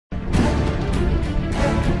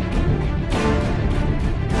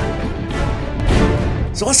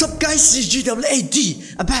So what's up guys, it's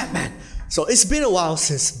GWAD, I'm Batman. So it's been a while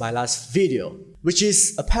since my last video, which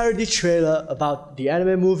is a parody trailer about the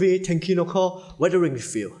anime movie Tenki no Weathering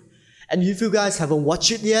with You. And if you guys haven't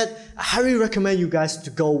watched it yet, I highly recommend you guys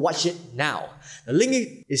to go watch it now. The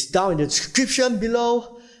link is down in the description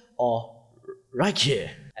below or right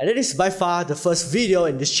here. And it is by far the first video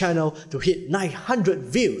in this channel to hit 900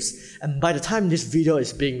 views. And by the time this video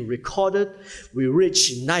is being recorded, we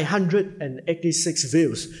reached 986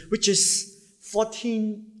 views, which is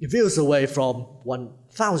 14 views away from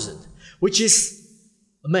 1000, which is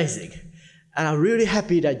amazing. And I'm really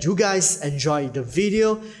happy that you guys enjoyed the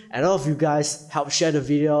video and all of you guys helped share the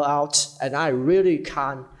video out. And I really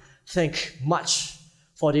can't thank much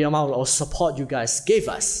for the amount of support you guys gave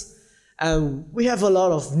us. And we have a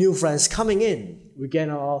lot of new friends coming in. We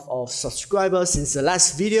gained a lot of subscribers since the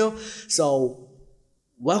last video. So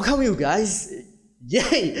welcome you guys.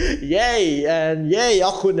 Yay, yay, and yay,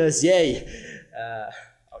 awkwardness, yay.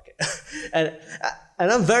 Okay. and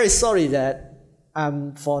I'm very sorry that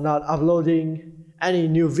for not uploading any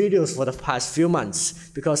new videos for the past few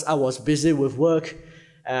months because I was busy with work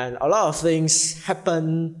and a lot of things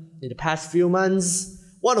happened in the past few months.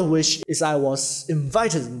 One of which is I was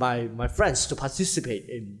invited by my friends to participate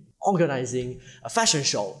in organizing a fashion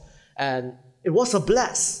show, and it was a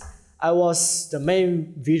blast. I was the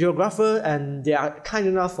main videographer and they are kind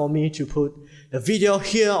enough for me to put the video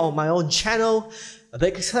here on my own channel. A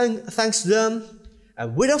big thanks to them.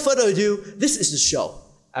 And without further ado, this is the show.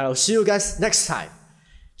 And I'll see you guys next time.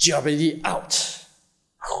 GWD out.